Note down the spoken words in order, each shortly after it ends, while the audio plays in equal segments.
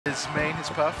his main, his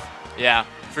Puff. Yeah,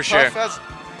 for sure. Puff has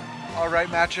all right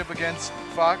matchup against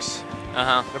Fox.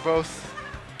 Uh-huh. They're both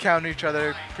countering each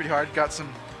other pretty hard. Got some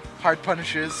hard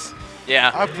punishes.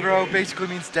 Yeah. Up throw basically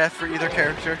means death for either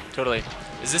character. Totally.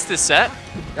 Is this the set?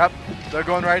 Yep. They're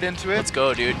going right into it. Let's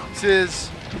go, dude. This is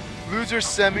loser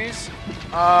semis.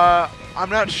 I'm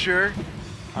not sure.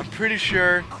 I'm pretty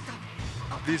sure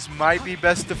these might be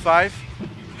best of 5.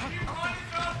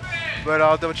 But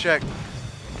I'll double check.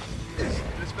 Is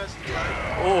this best of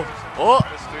 5? Oh.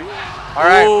 Best 3? All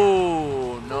right.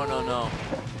 Oh, no.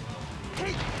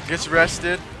 Gets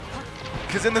rested.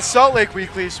 Because in the Salt Lake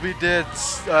Weeklies, we did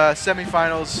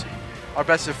semifinals, our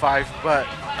best of 5. But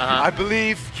I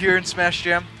believe here in Smash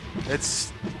Jam,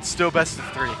 it's still best of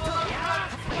 3.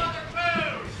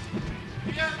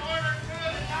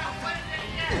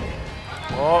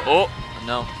 Oh,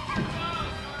 no.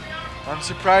 I'm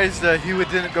surprised Hewitt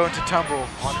didn't go into tumble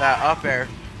on that up air.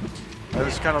 That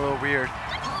was kind of a little weird.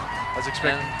 I was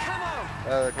expecting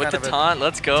with the taunt,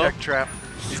 let's go. Tech trap.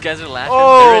 These guys are laughing.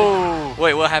 Oh!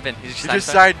 Wait, what happened? He just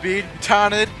side beat,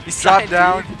 taunted, He dropped side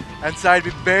down, beat. and side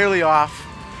beat barely off.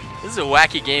 This is a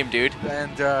wacky game, dude.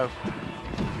 And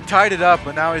tied it up,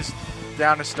 but now he's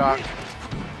down to stock.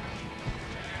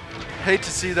 Hate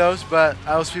to see those, but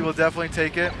LSP will definitely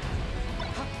take it.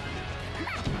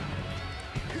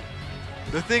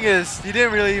 The thing is, he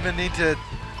didn't really even need to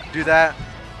do that.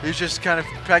 He was just kind of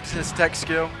practicing his tech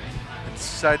skill and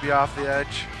side B off the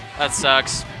edge. That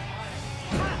sucks.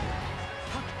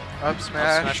 Up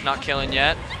smash. Up smash not killing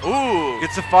yet. Ooh.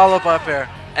 Gets a follow-up up air.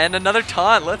 And another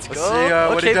taunt. Let's go. See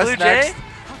what he Okay, does Blue next. Jay.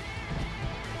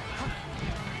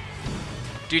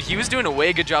 Dude, he was doing a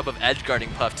way good job of edge guarding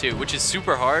Puff too, which is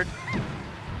super hard.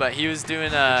 But he was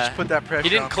doing Just put that pressure he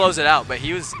didn't on. close it out, but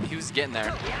he was getting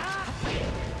there.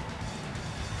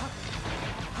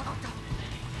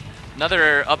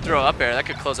 Another up throw up air that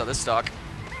could close out this stock.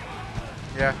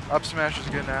 Yeah, up smash is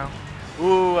good now.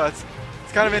 Ooh, it's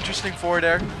kind of interesting forward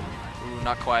air. Ooh,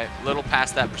 not quite. Little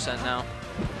past that percent now.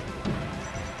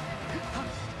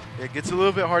 It gets a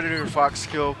little bit harder to Fox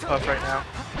kill Puff right now.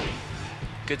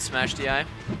 Good smash DI.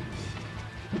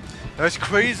 That's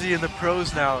crazy in the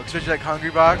pros now, especially like Hungry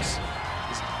Box.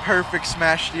 It's perfect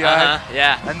smash DI.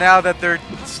 Yeah. And now that they're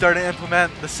starting to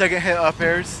implement the second hit up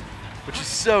airs, which is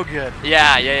so good.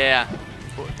 Yeah.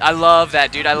 I love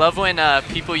that, dude. I love when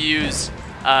people use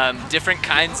different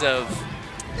kinds of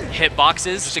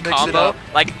hitboxes to mix it combo. up.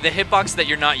 Like the hitbox that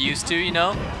you're not used to, you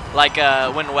know? Like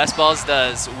when Westballs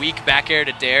does weak back air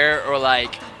to dare, or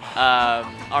like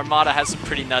Armada has some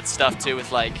pretty nuts stuff too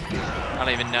with like, I don't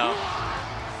even know.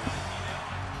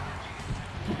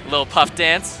 Little puff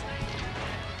dance.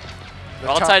 We're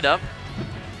all tied up.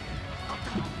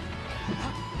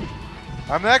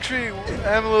 I'm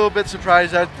a little bit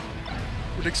surprised. I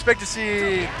would expect to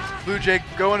see Blue Jay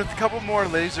go in with a couple more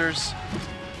lasers.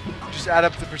 Just add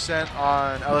up the percent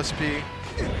on LSP.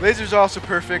 Lasers are also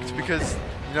perfect because,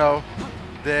 you know,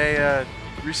 they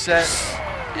reset.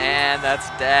 And that's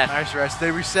death. Nice rest.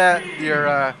 They reset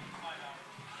your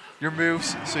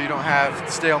moves so you don't have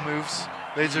stale moves.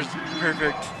 Lasers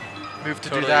perfect move to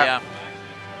do that. Yeah.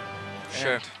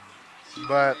 Sure.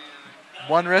 But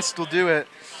one rest will do it.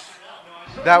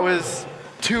 That was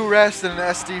 2 rests and an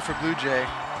SD for Blue Jay.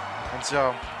 And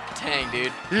so Dang,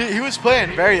 dude. he was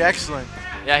playing very excellent.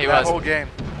 Yeah, he that was. whole game.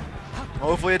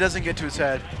 Hopefully it doesn't get to his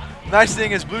head. Nice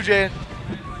thing is Blue Jay,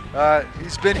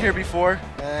 he's been here before,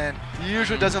 and he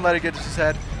usually doesn't let it get to his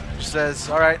head. Just says,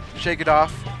 all right, shake it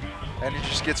off, and he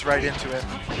just gets right into it.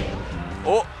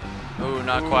 Oh, ooh,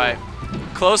 not quite.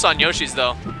 Close on Yoshi's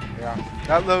though. Yeah,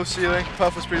 that low ceiling.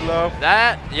 Puff was pretty low.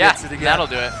 That, yeah, Gets it again. that'll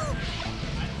do it.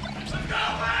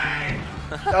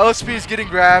 LSP is getting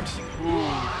grabbed. Ooh.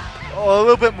 A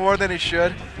little bit more than he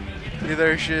should.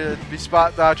 Either he should be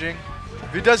spot dodging.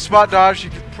 If he does spot dodge, he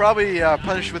could probably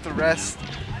punish with the rest.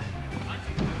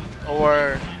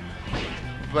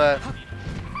 But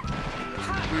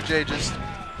Blue Jay just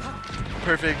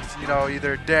perfect, you know,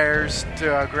 either dares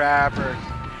to grab or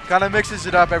kind of mixes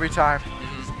it up every time.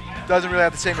 Doesn't really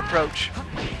have the same approach.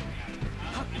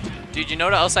 Dude, you know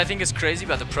what else I think is crazy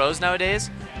about the pros nowadays?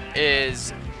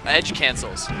 Is edge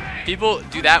cancels. People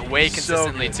do that way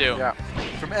consistently too. Yeah,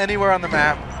 from anywhere on the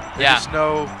map. There's just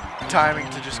no timing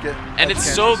to just get. And it's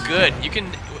so good. You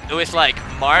can, with like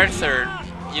Marth or,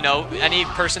 you know, any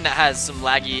person that has some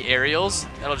laggy aerials,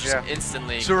 that'll just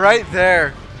instantly. So right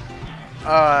there,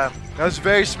 that was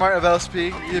very smart of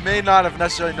LSP. He may not have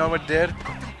necessarily known what it did,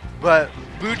 but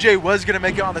Blue Jay was going to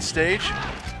make it on the stage.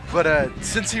 But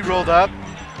since he rolled up,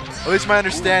 at least my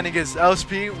understanding is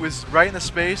LSP was right in the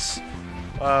space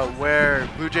where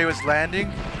Blue Jay was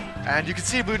landing, And you can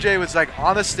see Blue Jay was like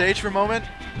on the stage for a moment,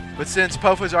 but since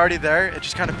Puff was already there, it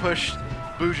just kind of pushed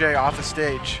Blue Jay off the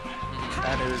stage.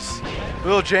 And it was a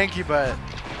little janky, but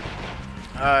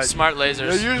smart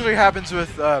lasers. It usually happens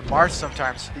with Marth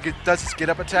sometimes. He does his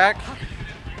get-up attack,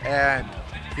 and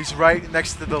he's right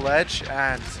next to the ledge,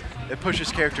 and it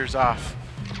pushes characters off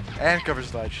and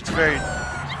covers the ledge. It's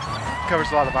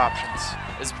covers a lot of options.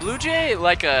 Is Blue Jay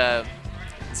like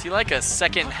is he like a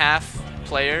second half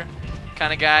player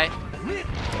kind of guy?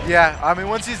 Yeah, I mean,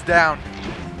 once he's down,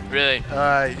 really,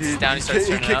 he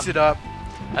kicks it up.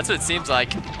 That's what it seems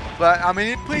like. But I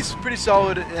mean, he plays pretty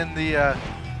solid in the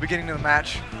beginning of the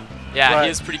match. Yeah, he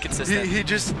is pretty consistent. He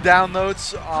just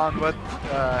downloads on what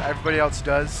everybody else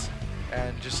does,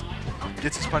 and just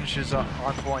gets his punishes on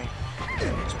point.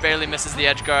 Just barely misses the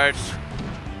edge guard.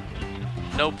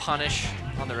 No punish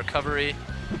on the recovery.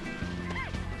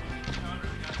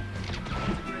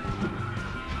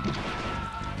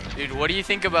 Dude, what do you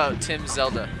think about Tim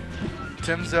Zelda?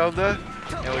 Tim Zelda?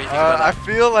 Yeah, what do you think about that? I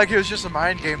feel like it was just a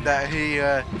mind game that he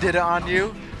did it on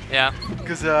you. Yeah.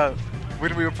 Because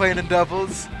when we were playing in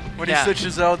doubles, when he switched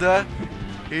to Zelda,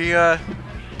 he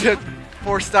took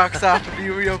 4 stocks off of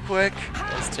you real quick.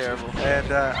 That's terrible. And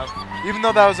even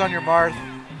though that was on your Marth,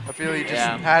 I feel he just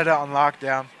had it on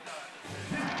lockdown.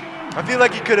 I feel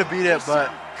like he could have beat it, but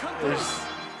there's...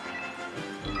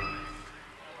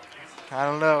 I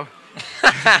don't know.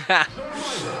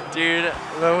 Dude.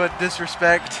 A little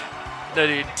disrespect. No,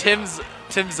 dude.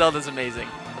 Tim Zelda's amazing.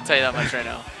 I'll tell you that much right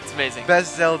now. It's amazing.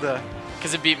 Best Zelda.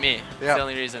 Because it beat me. That's the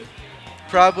only reason.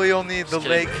 Probably only the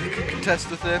lake you could contest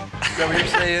with him. Is that what you're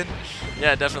saying?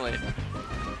 Yeah, definitely.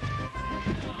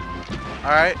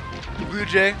 All right. Blue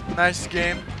Jay, nice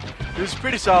game. It was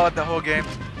pretty solid the whole game.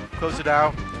 Closed it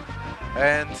out.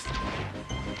 And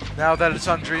now that it's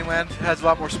on Dreamland, it has a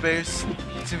lot more space.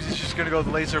 It seems he's just going to go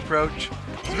the laser approach.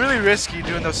 It's really risky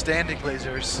doing those standing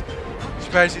lasers.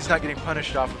 Surprised he's not getting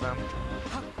punished off of them.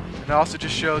 And it also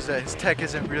just shows that his tech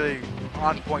isn't really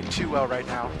on point too well right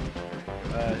now.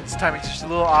 His timing's just a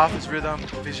little off, his rhythm,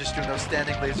 if he's just doing those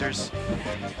standing lasers.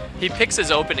 He picks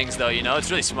his openings though, you know? It's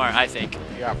really smart, I think.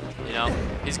 Yeah. You know?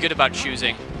 He's good about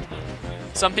choosing.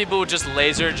 Some people would just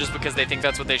laser just because they think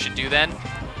that's what they should do then.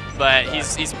 But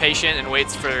he's patient and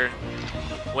waits for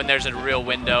when there's a real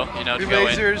window, you know, to go in.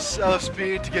 He lasers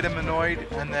LSP to get him annoyed,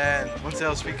 and then once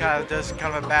LSP kind of does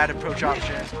kind of a bad approach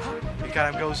option, he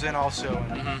kind of goes in also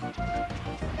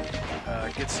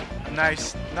and gets a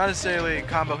nice, not necessarily a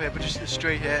combo hit, but just a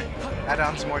straight hit, add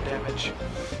on some more damage.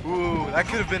 Ooh, that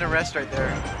could have been a rest right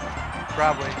there.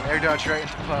 Probably. Air dodge right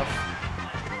into Puff.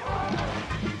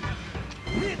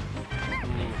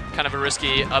 Kind of a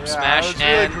risky up smash. It was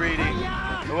really greedy.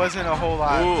 It wasn't a whole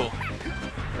lot. Ooh.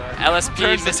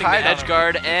 LSP missing the edge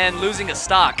guard and losing a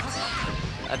stock.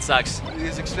 That sucks. He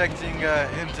was expecting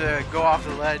him to go off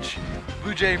the ledge.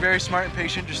 Blue Jay, very smart and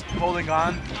patient, just holding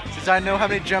on. Since I know how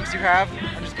many jumps you have,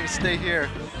 I'm just going to stay here.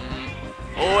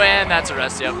 Oh, and that's a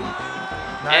rest, yep.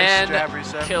 Nice and jab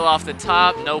reset. Kill off the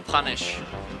top, no punish.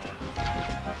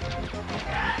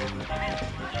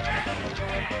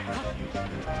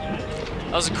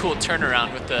 That was a cool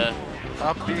turnaround with the...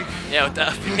 Up B. Yeah, with the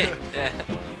up B. Yeah.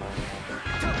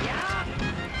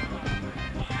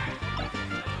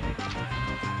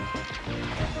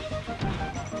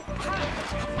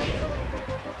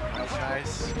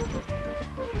 Nice.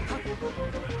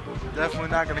 Definitely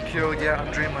not going to kill yet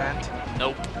on Dreamland.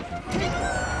 Nope.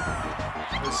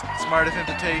 It was smart of him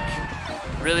to take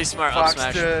really smart Fox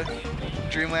up smash to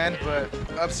Dreamland, but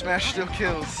up smash still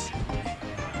kills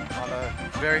on a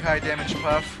very high damage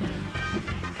Puff.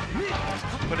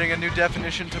 Putting a new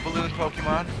definition to balloon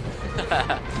Pokemon.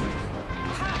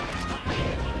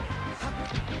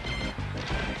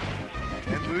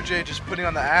 And Blue Jay just putting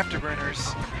on the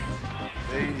afterburners.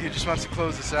 He just wants to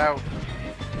close this out.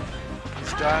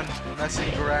 He's done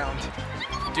messing around.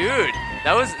 Dude,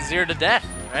 that was 0 to death,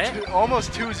 right?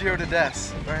 Almost 2-0 to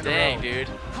death. Right. Dang, dude.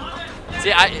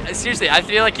 See, seriously, I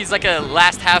feel like he's like a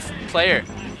last half player.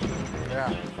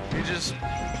 Yeah, he just,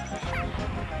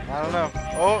 I don't know.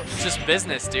 Oh, it's just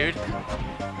business, dude.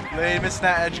 They missed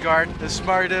that edge guard. The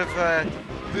smart of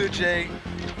Blue Jay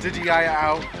to DI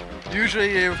out.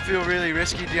 Usually it would feel really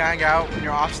risky DIing out when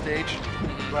you're off stage,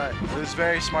 but it was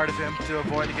very smart of him to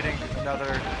avoid getting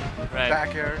another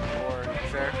back air or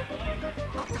fair.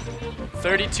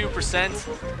 32%,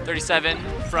 37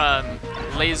 from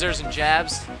lasers and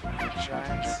jabs.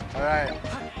 Shines. All right.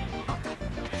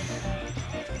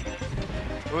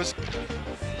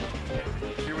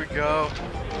 Here we go.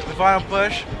 The final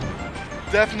push.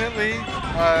 Definitely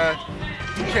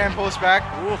can pull us back.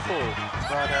 Woohoo.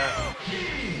 But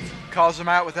calls him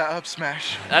out with that up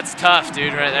smash. That's tough,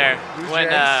 dude, right there. Blue When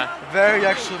Jays, very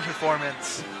excellent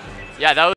performance. yeah, that was